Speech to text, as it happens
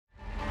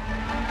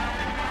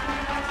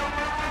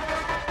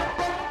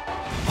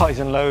highs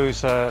and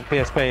lows,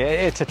 BSB.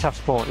 It's a tough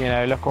sport, you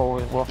know. Look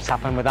what's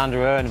happened with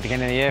Andrew Irwin at the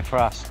beginning of the year for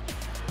us.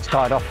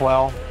 Started off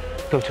well,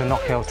 go to a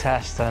knock-hill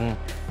test, and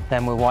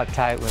then we're wiped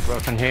out with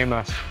broken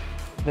humerus.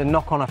 The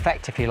knock-on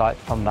effect, if you like,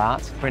 from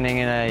that, bringing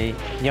in a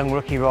young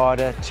rookie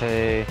rider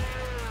to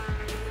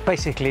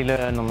basically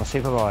learn on the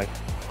superbike.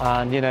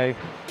 And, you know,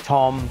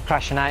 Tom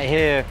crashing out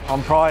here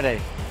on Friday,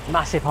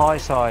 massive high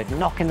side,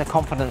 knocking the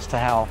confidence to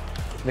hell.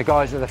 The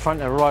guys at the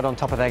front are right on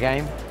top of their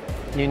game.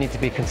 You need to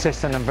be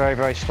consistent and very,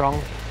 very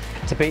strong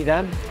to beat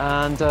them,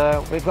 and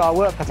we've got our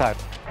work cut out.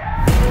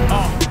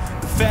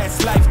 The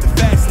fast life, the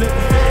fast living.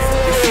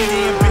 They see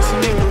the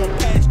ambition, they know I'm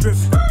past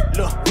driven.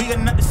 Look, we are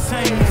not the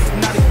same, it's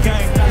not a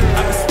game.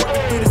 I was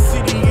walking through the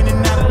city in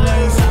and out of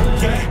lanes.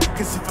 Yeah,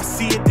 cause if I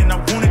see it, then I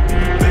want it,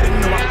 then you better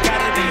know I got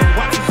it. And you're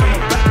watching, so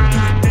I'm about to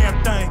do the damn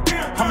thing.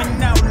 I'm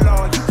an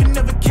outlaw, you can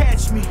never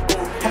catch me.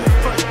 I'm in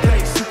first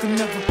place, you can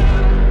never.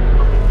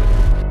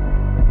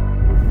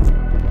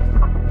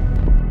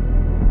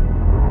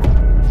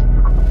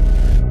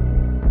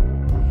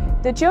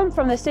 The jump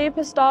from the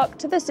superstock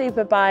to the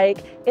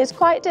superbike is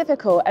quite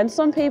difficult, and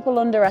some people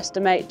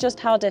underestimate just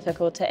how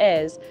difficult it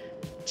is.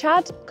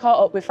 Chad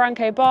caught up with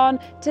Franco Bourne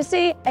to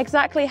see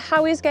exactly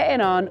how he's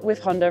getting on with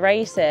Honda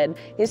racing,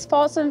 his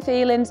thoughts and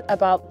feelings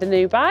about the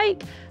new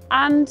bike,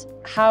 and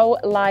how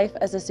life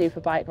as a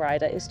superbike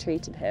rider is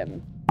treating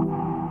him.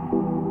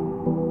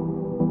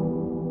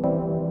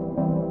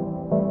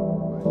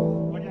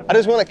 I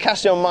just want to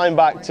cast your mind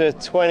back to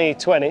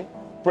 2020,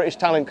 British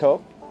Talent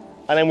Cup.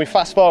 And then we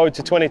fast forward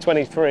to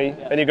 2023,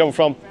 and you've gone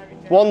from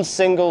one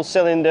single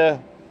cylinder,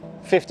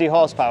 50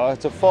 horsepower,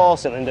 to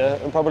 4-cylinder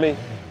and probably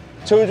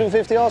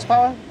 250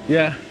 horsepower?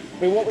 Yeah.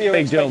 I mean, what were your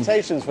Big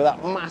expectations for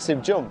that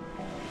massive jump?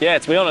 Yeah,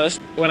 to be honest,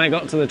 when I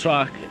got to the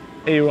track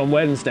here on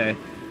Wednesday,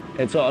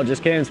 it sort of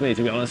just came to me,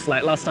 to be honest.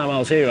 Like last time I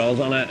was here, I was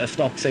on a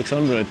stock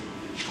 600.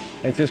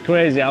 It's just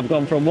crazy. I've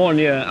gone from 1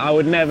 year, I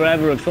would never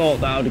ever have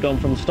thought that I would have gone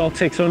from stock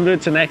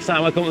 600 to next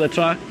time I come to the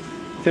track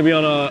to be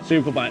on a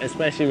superbike,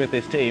 especially with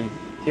this team.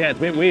 Yeah, it's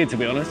a bit weird, to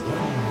be honest.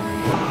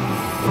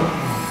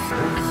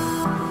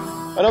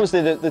 And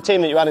obviously the team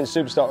that you had in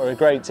Superstock are a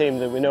great team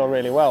that we know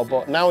really well,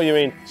 but now you're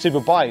in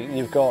Superbike,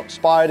 you've got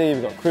Spider,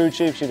 you've got crew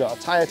chiefs, you've got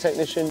a tyre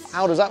technician.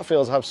 How does that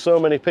feel to have so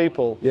many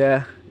people?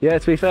 Yeah, to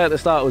be fair, at the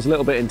start it was a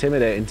little bit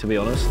intimidating, to be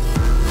honest.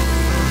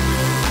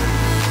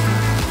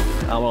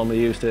 I'm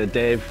only used to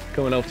Dave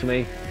coming up to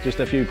me,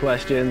 just a few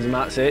questions and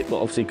that's it, but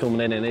obviously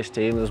coming in this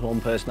team, there's one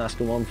person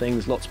asking one thing,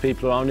 there's lots of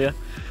people around you.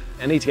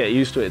 I need to get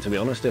used to it, to be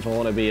honest. If I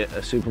want to be a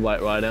superbike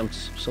rider,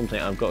 it's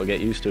something I've got to get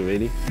used to,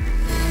 really.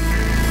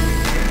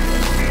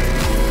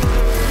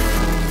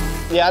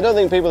 Yeah, I don't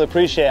think people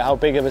appreciate how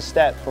big of a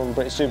step from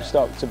British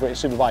Superstock to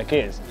British Superbike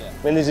is. Yeah.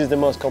 I mean, this is the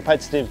most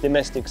competitive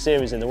domestic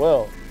series in the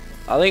world.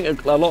 I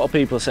think a lot of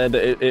people said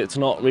that it's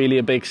not really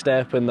a big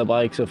step and the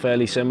bikes are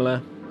fairly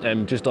similar.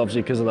 Just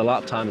obviously because of the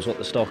lap times, what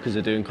the stockers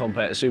are doing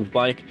compared to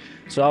Superbike.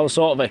 So I was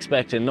sort of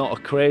expecting not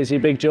a crazy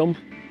big jump.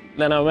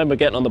 Then I remember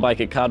getting on the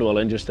bike at Cadwell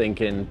and just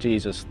thinking,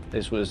 Jesus,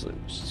 this was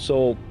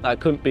so... I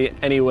couldn't be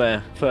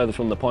anywhere further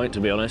from the point, to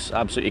be honest.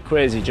 Absolutely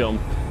crazy jump.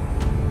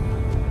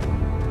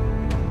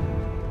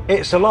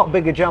 It's a lot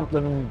bigger jump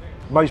than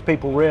most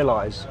people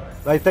realise.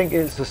 They think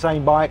it's the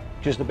same bike,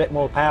 just a bit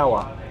more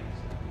power.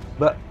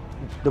 But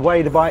the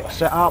way the bike's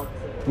set up,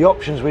 the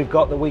options we've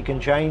got that we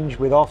can change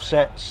with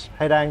offsets,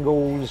 head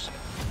angles,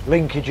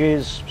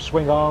 linkages,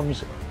 swing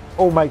arms,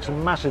 all makes a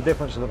massive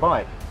difference to the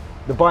bike.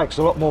 The bike's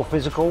a lot more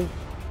physical.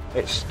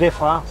 It's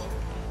stiffer,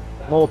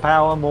 more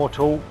power, more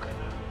torque,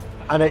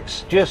 and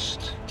it's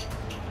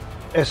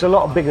a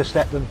lot bigger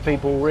step than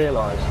people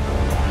realise.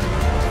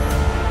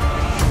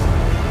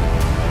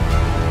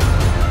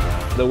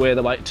 The way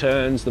the bike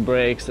turns, the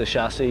brakes, the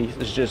chassis,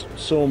 there's just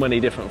so many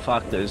different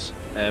factors.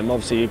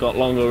 Obviously you've got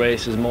longer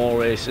races,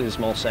 more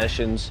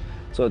sessions,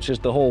 so it's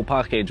just the whole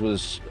package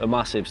was a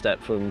massive step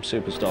from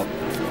Superstock.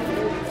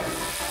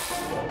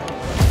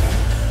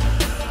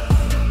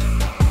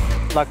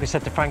 Like we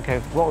said to Franco,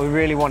 what we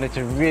really wanted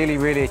to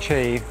really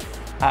achieve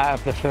out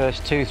of the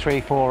first 2, 3,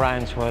 4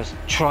 rounds was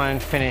try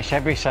and finish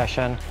every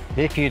session.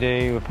 If you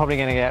do, we're probably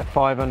going to get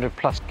 500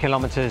 plus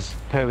kilometres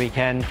per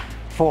weekend,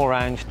 4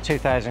 rounds,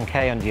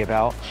 2,000k under your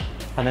belt,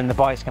 and then the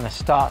bike's going to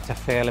start to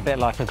feel a bit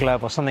like a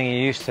glove or something you're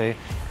used to,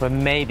 but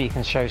maybe you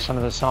can show some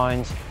of the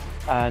signs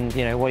and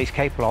you know what he's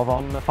capable of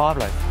on the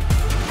Fireblade.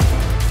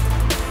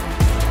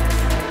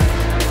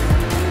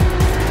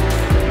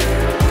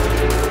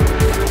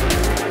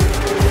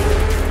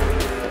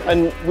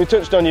 And we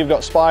touched on you've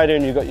got Spider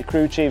and you've got your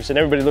crew chiefs and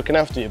everybody looking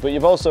after you, but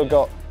you've also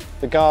got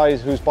the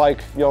guys whose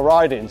bike you're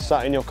riding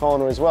sat in your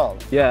corner as well.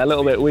 Yeah, a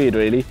little bit weird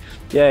really.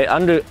 Yeah,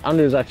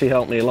 Andrew's actually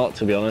helped me a lot,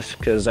 to be honest,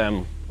 because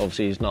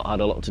obviously he's not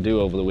had a lot to do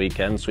over the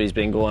weekend, so he's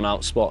been going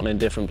out spotting in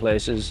different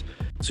places.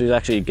 So he's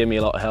actually given me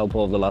a lot of help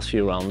over the last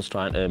few rounds,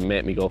 trying to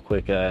make me go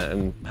quicker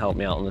and help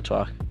me out on the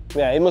track.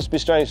 Yeah, it must be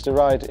strange to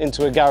ride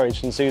into a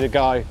garage and see the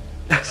guy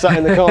sat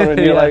in the corner and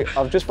you're yeah. like,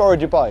 I've just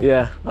borrowed your bike.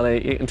 Yeah,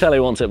 and you can tell he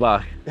wants it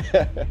back.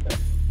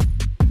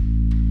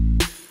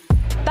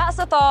 That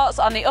that's the thoughts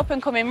on the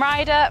up-and-coming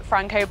rider,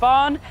 Franco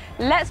Bourne.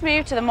 Let's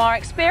move to the more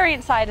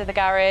experienced side of the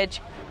garage.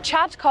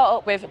 Chad caught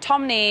up with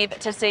Tom Neave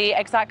to see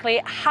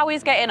exactly how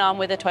he's getting on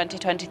with the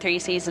 2023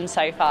 season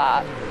so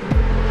far.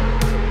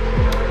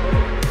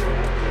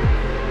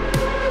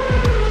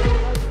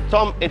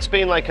 Tom, it's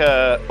been like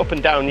a up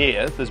and down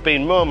year. There's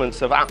been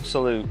moments of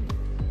absolute,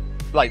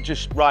 like,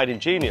 just riding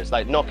genius,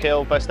 like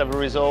Knockhill, best ever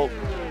result.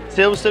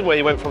 Silverstone, where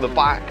you went from the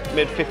back,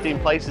 made 15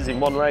 places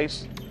in one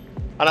race.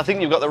 And I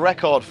think you've got the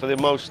record for the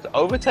most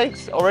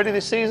overtakes already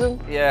this season.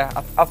 Yeah,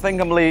 I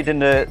think I'm leading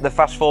the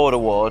Fast Forward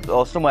Award,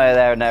 or somewhere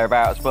there and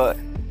thereabouts, but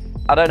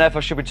I don't know if I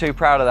should be too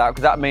proud of that,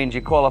 because that means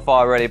you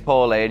qualify really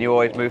poorly and you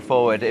always move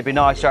forward. It'd be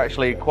nice to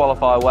actually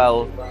qualify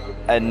well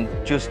and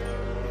just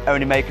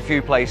only make a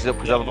few places up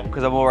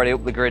because I'm already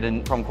up the grid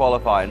and from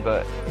qualifying,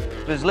 but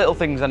there's little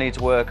things I need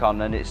to work on,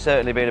 and it's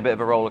certainly been a bit of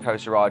a roller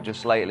coaster ride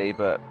just lately,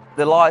 but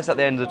the lights at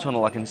the end of the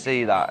tunnel, I can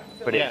see that,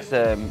 but it's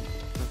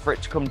for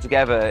it to come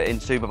together in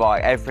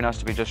Superbike, everything has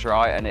to be just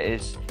right, and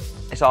it's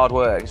hard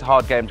work, it's a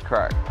hard game to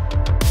crack.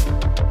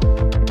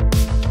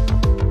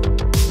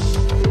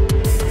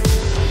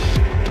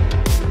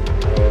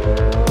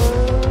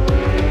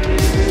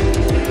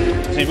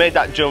 So you made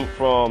that jump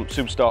from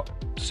Superstock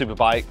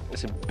Superbike.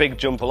 It's a big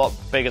jump, a lot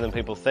bigger than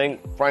people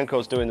think.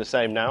 Franco's doing the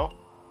same now.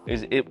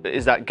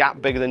 Is that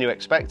gap bigger than you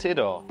expected,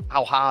 or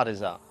how hard is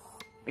that?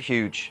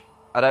 Huge.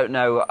 I don't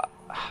know.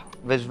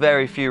 There's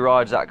very few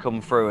rides that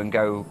come through and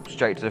go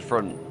straight to the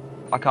front.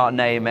 I can't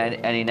name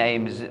any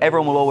names.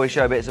 Everyone will always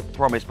show bits of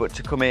promise, but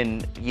to come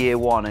in year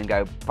one and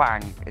go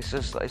bang, it's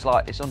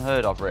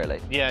unheard of, really.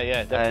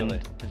 Yeah, definitely.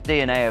 And the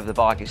DNA of the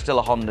bike is still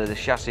a Honda. The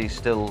chassis is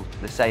still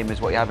the same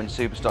as what you have in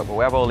Superstock, but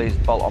we have all these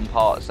bolt-on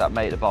parts that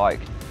make the bike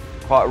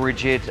quite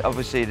rigid.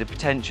 Obviously, the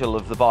potential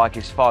of the bike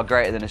is far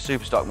greater than a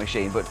Superstock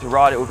machine, but to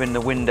ride it within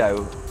the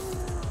window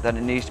that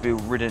it needs to be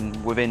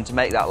ridden within to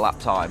make that lap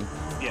time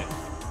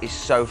is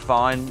so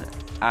fine,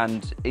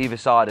 and either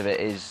side of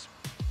it is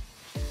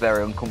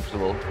very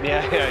uncomfortable.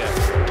 Yeah.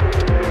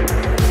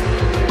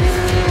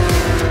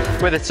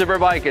 With a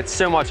Superbike, it's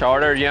so much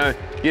harder. You know,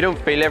 you don't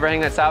feel everything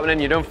that's happening.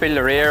 You don't feel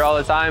the rear all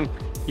the time.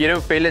 You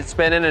don't feel it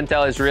spinning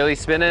until it's really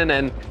spinning,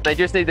 and they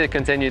just need to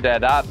continue to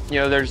adapt.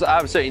 You know, there's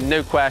absolutely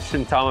no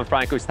question Tom and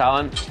Franco's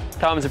talent.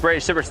 Tom's a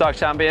British Superstock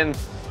champion.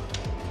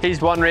 He's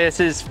won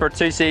races for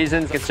 2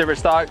 seasons in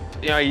Superstock.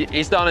 You know,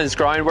 he's done his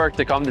groundwork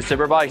to come to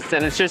Superbikes,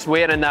 and it's just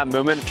waiting that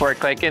moment for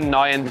it clicking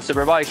now in the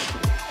Superbike.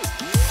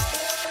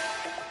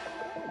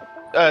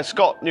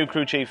 Scott, new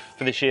crew chief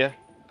for this year.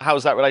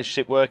 How's that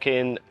relationship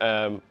working?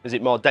 Is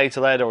it more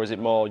data-led, or is it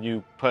more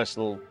you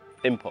personal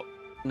input?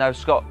 No,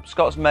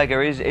 Scott's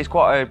mega. He's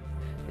quite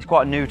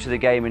new to the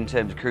game in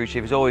terms of crew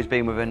chief. He's always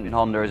been within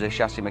Honda as a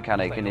chassis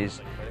mechanic, and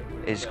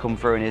he's come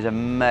through, and he's a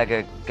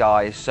mega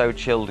guy. He's so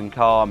chilled and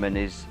calm, and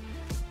he's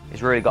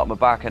really got my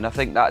back. And I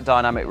think that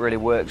dynamic really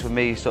works with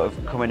me, sort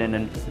of coming in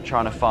and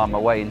trying to find my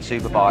way in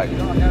Superbike.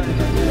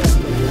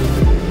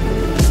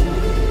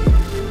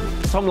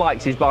 Tom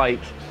likes his bike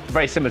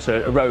very similar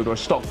to a road or a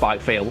stock bike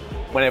feel.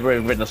 Whenever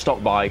he's ridden a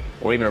stock bike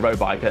or even a road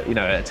bike at,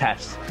 at a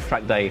test,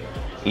 track day,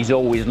 he's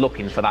always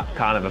looking for that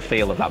kind of a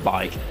feel of that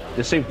bike.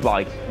 The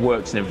Superbike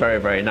works in a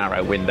very, very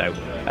narrow window,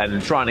 and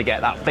trying to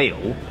get that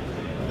feel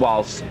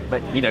whilst,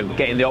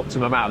 getting the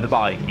optimum amount of the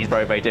bike is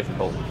very, very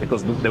difficult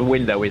because the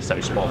window is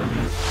so small.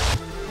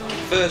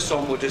 First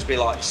one would just be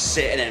like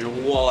sitting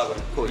and wallow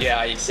and push.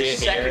 Yeah, you see it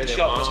here. The second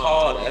shot was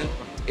harder.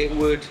 It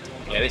would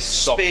this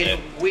spin,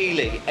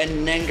 wheelie,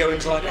 and then go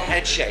into like a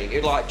head shake.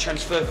 It like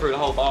transfer through the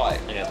whole bike.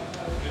 Yeah.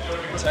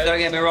 So don't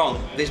get me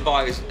wrong, this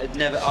bike is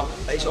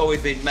it's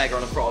always been mega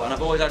on the throttle, and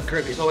I've always had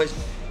grip. It's always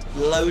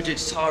loaded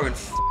tyre and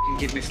f***ing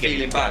give me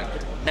feeling back.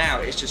 Now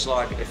it's just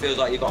like, it feels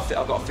like I've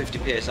got 50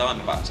 PSI on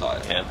the back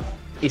tyre. Yeah.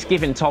 It's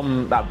giving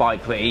Tom that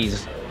bike that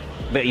he's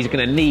going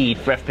to need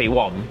for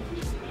FP1,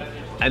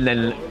 and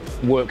then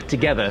work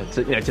together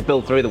to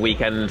build through the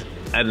weekend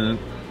and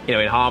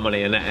in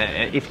harmony. And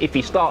if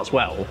he starts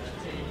well,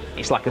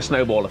 it's like a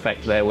snowball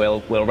effect there.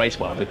 We'll race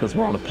well because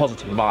we're on a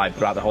positive vibe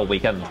throughout the whole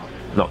weekend.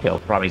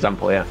 Knockhill, prime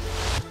example, yeah.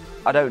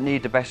 I don't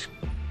need the best,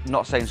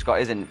 not saying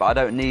Scott isn't, but I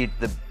don't need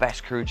the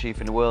best crew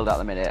chief in the world at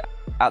the minute.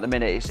 At the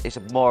minute, it's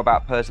more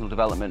about personal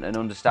development and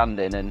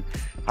understanding, and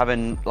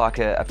having like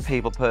a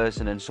people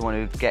person and someone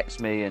who gets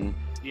me and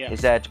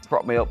is there to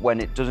prop me up when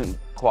it doesn't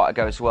quite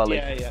go so well.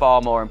 It's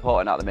far more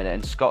important at the minute,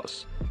 and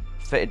Scott's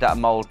fitted that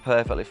mould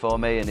perfectly for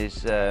me, and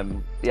he's a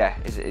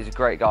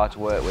great guy to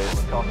work with.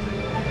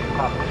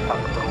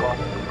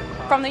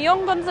 From the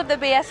young guns of the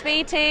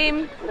BSV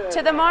team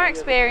to the more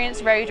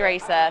experienced road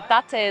racer,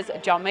 that is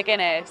John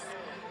McGuinness.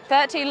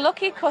 30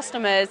 lucky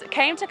customers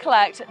came to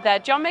collect their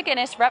John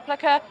McGuinness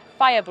Replica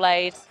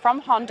Fireblade from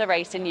Honda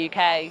Racing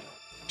UK.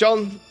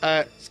 John,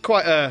 it's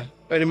quite an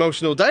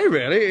emotional day,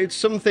 really. It's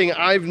something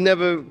I've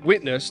never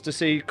witnessed, to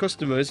see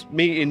customers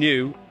meeting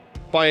you,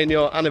 buying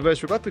your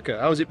Anniversary Replica.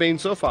 How's it been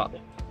so far?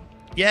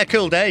 Yeah,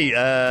 cool day.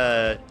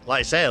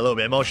 Like I say, a little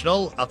bit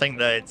emotional. I think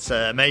that it's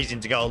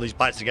amazing to get all these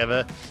bikes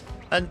together.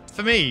 And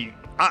for me,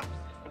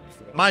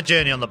 my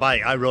journey on the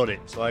bike, I rode it,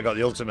 so I got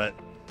the ultimate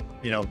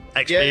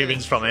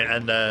experience from it.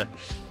 And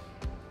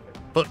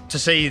but to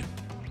see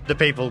the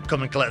people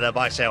come and collect their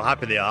bikes, say how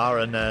happy they are,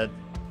 and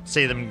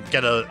see them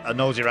get a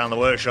nosy around the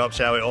workshop,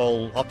 see how it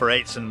all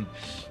operates and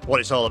what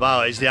it's all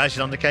about, is the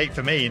icing on the cake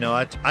for me.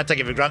 I take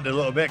it for granted a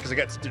little bit because I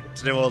get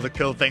to do all the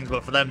cool things,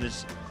 but for them, they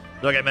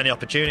don't get many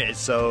opportunities.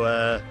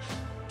 So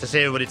to see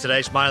everybody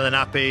today smiling,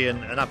 happy,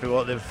 and happy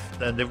what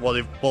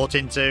they've bought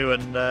into,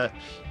 and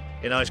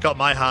it's got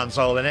my heart and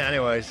soul in it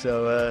anyway.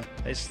 So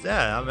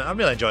I'm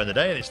really enjoying the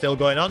day, and it's still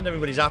going on.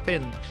 Everybody's happy,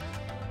 and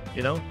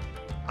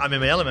I'm in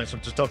my elements.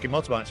 I'm just talking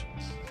motorbikes.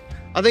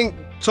 I think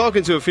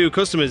talking to a few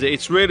customers, I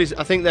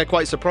think they're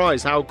quite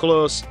surprised how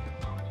close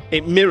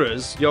it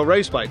mirrors your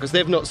race bike, because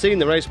they've not seen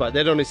the race bike,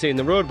 they'd only seen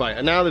the road bike,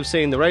 and now they've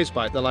seen the race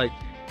bike, they're like,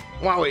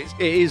 wow, it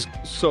is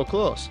so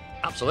close.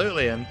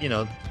 Absolutely. And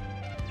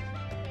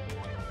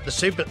a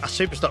super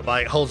stock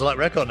bike holds a lap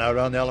record now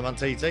around the Element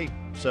TT,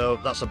 so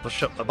that's a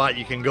bike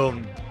you can go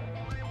and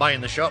buy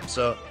in the shop.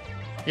 So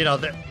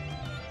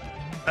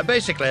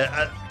basically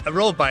a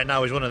road bike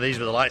now is one of these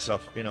with the lights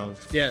off.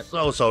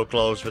 So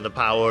close with the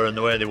power and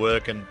the way they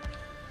work and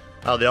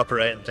how they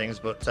operate and things.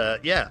 But I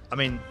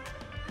mean,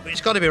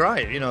 it's got to be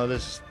right.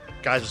 There's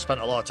guys have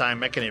spent a lot of time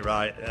making it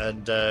right,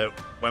 and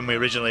when we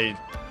originally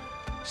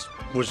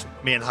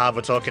me and Harv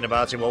were talking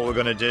about it, what we're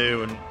going to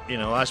do, and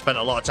I spent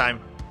a lot of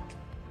time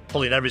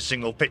pulling every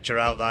single picture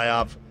out that I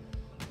have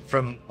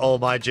from all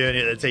my journey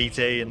at the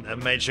TT,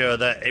 and made sure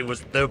that it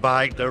was the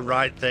bike, the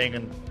right thing,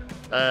 and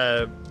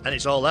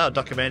it's all out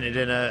documented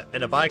in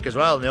a bike as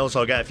well. And they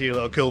also get a few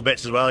little cool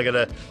bits as well. They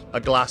get a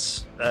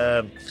glass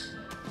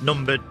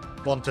numbered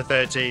 1 to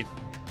 30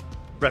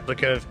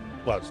 replica.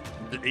 Well,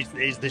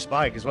 is this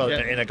bike as well,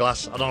 in a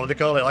glass? I don't know what they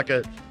call it, like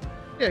a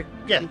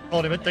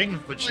ornament thing.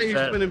 Which is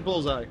spinning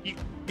bullseye.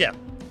 Yeah.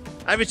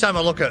 Every time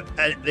I look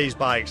at these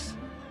bikes,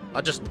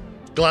 I just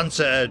glance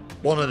at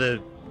one of the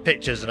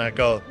pictures and I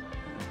go,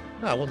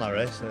 I won that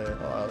race.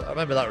 I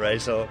remember that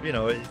race. So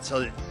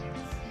it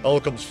all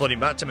comes flooding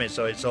back to me.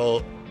 So it's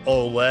all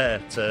there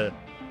to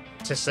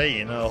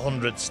see.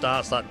 100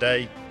 starts that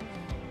day.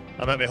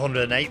 I'm at my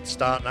 108th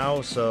start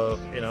now. So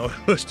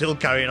we're still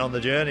carrying on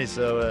the journey.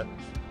 So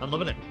I'm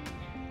loving it.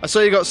 I saw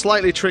you got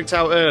slightly tricked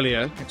out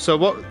earlier. So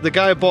the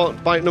guy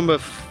bought bike number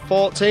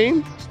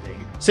 14?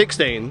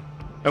 16.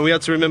 And we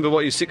had to remember what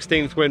your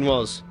 16th win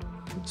was.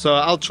 So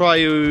I'll try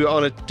you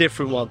on a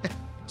different one.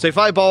 So if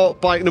I bought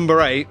bike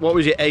number 8, what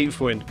was your 8th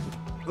win?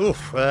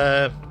 Oof.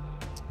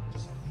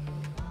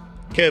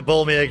 Kurt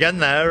balled me again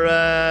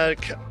there.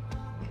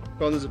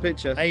 Go on, there's a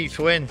picture.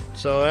 8th win.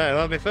 So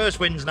my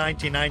first win's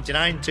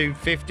 1999,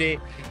 250.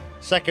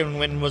 Second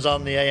win was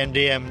on the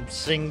AMDM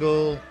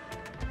single.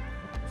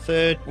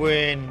 Third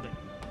win,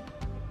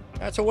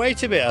 that's a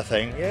weight a bit, I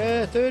think.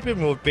 Yeah, third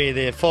win would be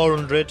the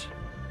 400.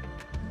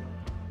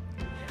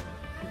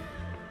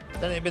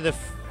 Then it'd be the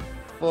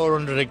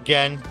 400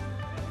 again.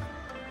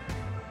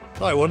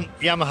 No, it wouldn't.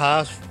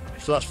 Yamaha,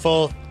 so that's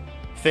 4th,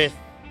 5th,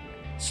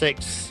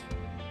 6th,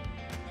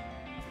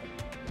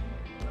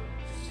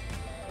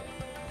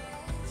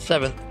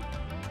 7th.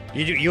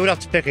 You would have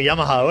to pick a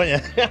Yamaha,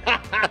 wouldn't you?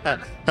 I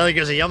think it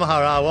was a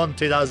Yamaha R1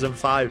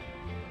 2005.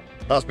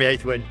 That's my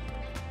 8th win.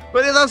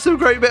 But that's the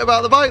great bit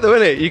about the bike though,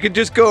 isn't it? You could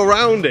just go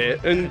around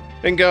it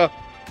and go,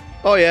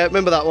 oh yeah,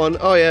 remember that one,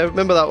 oh yeah,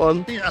 remember that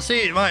one. I see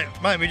it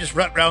might be just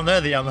wrapped round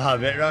there, the Yamaha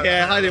bit, right?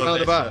 Yeah, hide it around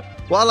the back.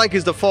 What I like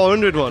is the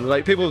 400 one.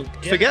 Like, people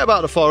forget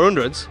about the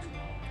 400s.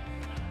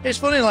 It's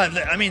funny, like,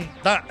 I mean,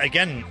 that,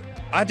 again,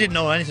 I didn't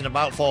know anything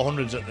about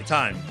 400s at the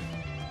time.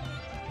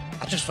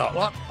 I just thought,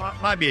 well,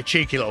 that might be a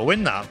cheeky little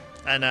win, that.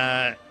 And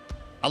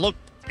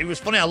it was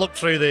funny, I looked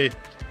through the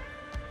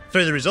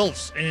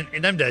results.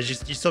 In them days,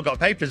 you still got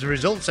papers, the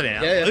results in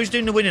it. Yeah. Who's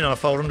doing the winning on a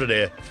 400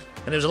 here?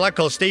 And there was a lad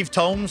called Steve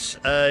Tomes.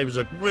 He was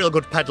a real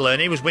good peddler,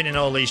 and he was winning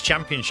all these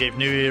championships,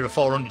 New Era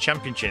 400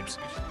 championships.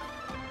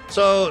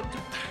 So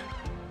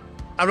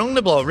I rung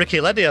the bloke, Ricky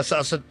Leddy. I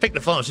said, pick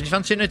the phone. I said, you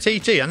fancy a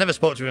TT? I never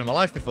spoke to him in my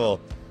life before.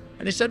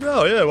 And he said,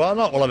 oh yeah, why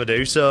not? We'll ever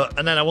do. So,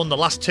 and then I won the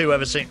last 2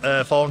 ever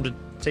 400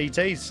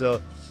 TTs.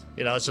 So,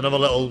 it's another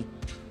little,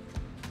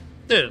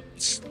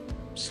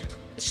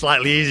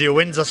 slightly easier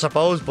wins, I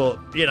suppose. But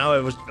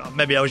it was,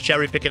 maybe I was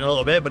cherry picking a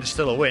little bit, but it's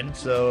still a win.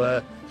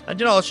 So, and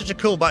it's such a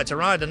cool bike to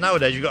ride. And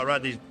nowadays you've got to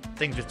ride these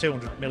things with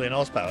 200 million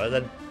horsepower.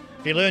 Then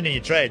if you're learning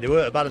your trade, they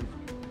weren't a bad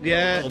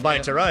little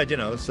bike to ride.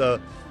 So,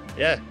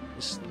 yeah,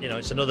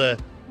 it's another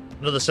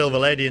silver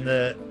lady in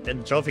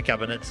the trophy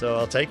cabinet. So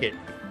I'll take it.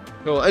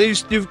 Cool.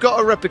 And you've got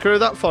a replica of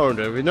that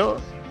 400, have you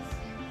not?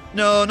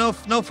 No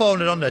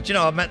 400 on there.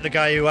 I met the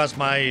guy who has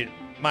my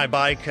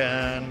bike,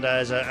 and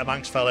there's a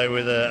Manx fellow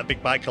with a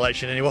big bike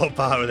collection, and he won't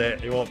part with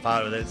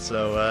it.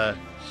 So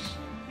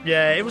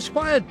yeah, it was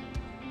quite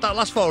that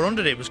last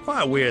 400. It was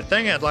quite a weird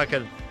thing. It had like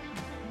an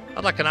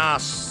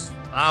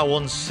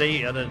R1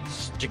 seat and a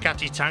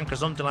Ducati tank or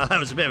something like that. It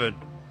was a bit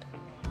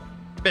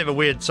of a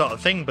weird sort of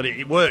thing, but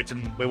it worked,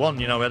 and we won.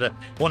 We had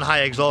one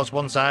high exhaust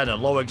one side and a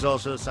low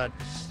exhaust the other side,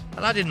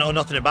 and I didn't know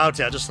nothing about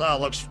it. I just thought,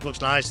 it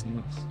looks nice,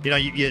 and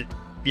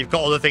you've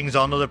got other things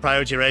on, other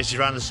priority races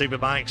around the super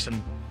bikes,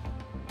 and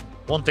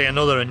one thing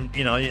another, and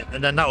you know,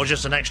 and then that was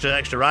just an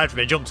extra ride for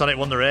me. I jumped on it,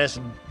 won the race,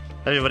 and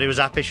everybody was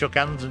happy, shook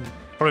hands, and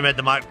probably made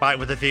the bike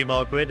with a few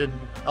more quid, and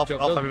off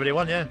everybody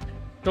won, yeah.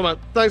 Come on,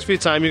 thanks for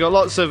your time. You've got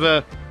lots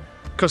of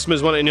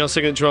customers wanting your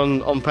signature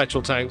on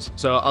petrol tanks,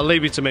 so I'll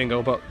leave you to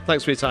mingle, but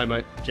thanks for your time,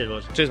 mate. Cheers,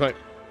 boys. Cheers, mate.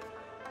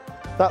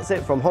 That's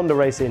it from Honda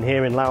Racing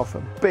here in Louth.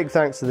 Big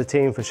thanks to the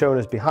team for showing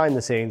us behind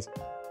the scenes,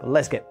 but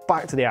let's get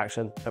back to the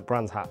action at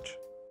Brands Hatch.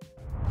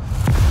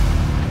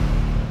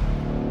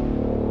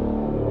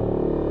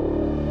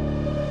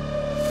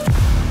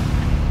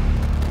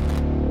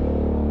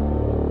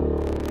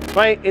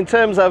 Right, in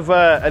terms of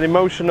an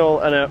emotional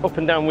and an up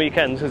and down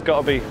weekend, has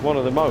got to be one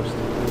of the most.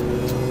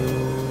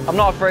 I'm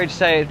not afraid to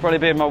say it's probably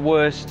been my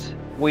worst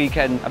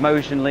weekend,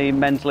 emotionally,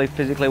 mentally,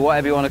 physically,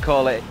 whatever you want to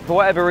call it. For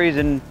whatever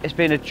reason, it's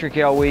been a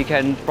tricky old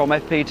weekend. From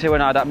FP2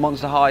 and I had that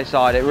Monster High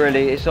side,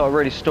 it sort of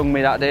really stung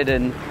me, that did.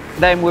 And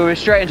then we were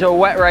straight into a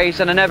wet race,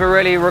 and I never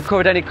really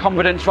recovered any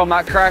confidence from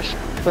that crash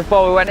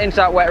before we went into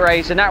that wet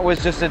race, and that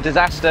was just a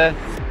disaster.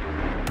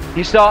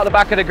 You start at the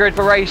back of the grid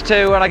for race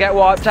 2, and I get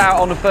wiped out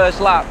on the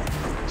first lap.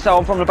 So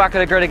I'm from the back of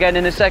the grid again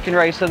in the second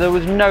race, so there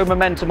was no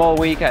momentum all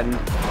weekend.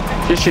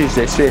 Just use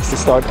this race to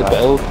start the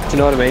build, do you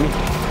know what I mean?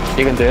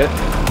 You can do it.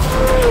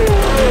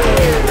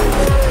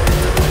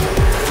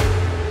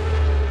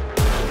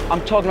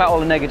 I'm talking about all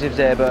the negatives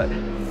there, but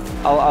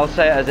I'll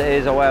say it as it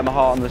is. I wear my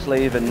heart on the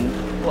sleeve, and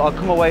I'll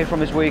come away from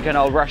this weekend,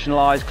 I'll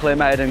rationalise, clear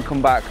my head and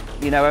come back.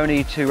 You know,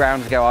 only 2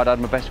 rounds ago I'd had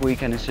my best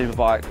weekend in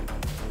Superbike.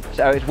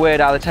 So it's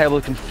weird how the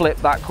table can flip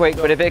that quick,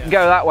 but if it can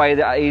go that way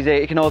that easy,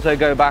 it can also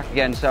go back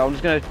again. So I'm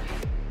just going to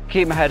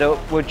keep my head up.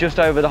 We're just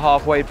over the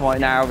halfway point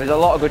now. There's a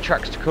lot of good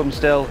tracks to come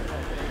still,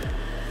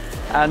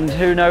 and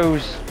who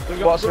knows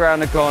what's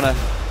around the corner.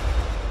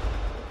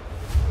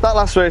 That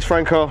last race,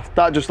 Franco,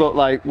 that just looked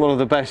like one of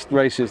the best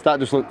races. That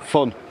just looked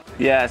fun.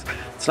 Yeah,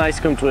 it's nice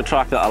to come to a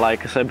track that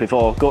like I said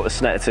before, go to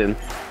Snetterton,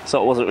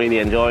 so I wasn't really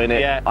enjoying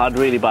it. Yeah. I had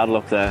really bad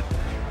luck there.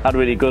 I had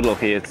really good luck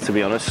here, to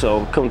be honest,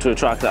 so come to a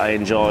track that I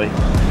enjoy.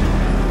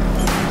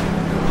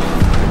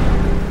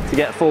 To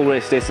get a full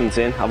race distance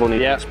in, I've only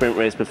done a sprint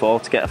race before,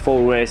 to get a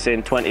full race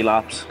in, 20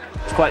 laps.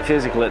 It's quite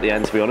physical at the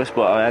end, to be honest,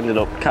 but I ended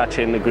up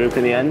catching the group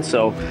in the end,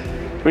 so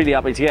really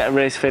happy to get a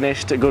race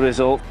finished, a good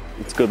result.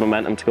 It's good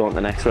momentum to go on to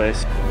the next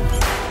race.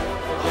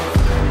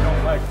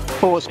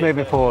 Thoughts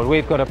moving forward.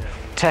 We've got a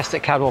test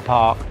at Cadwell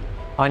Park.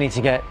 I need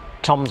to get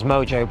Tom's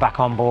mojo back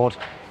on board.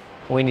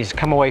 We need to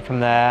come away from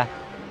there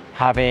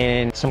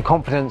having some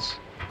confidence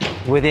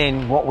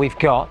within what we've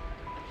got,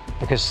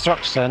 because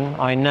Thruxton,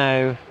 I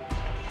know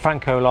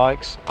Franco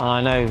likes, and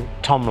I know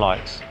Tom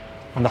likes.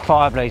 And the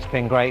Fireblade's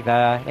been great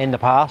there in the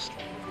past,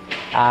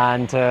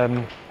 and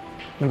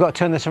we've got to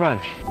turn this around.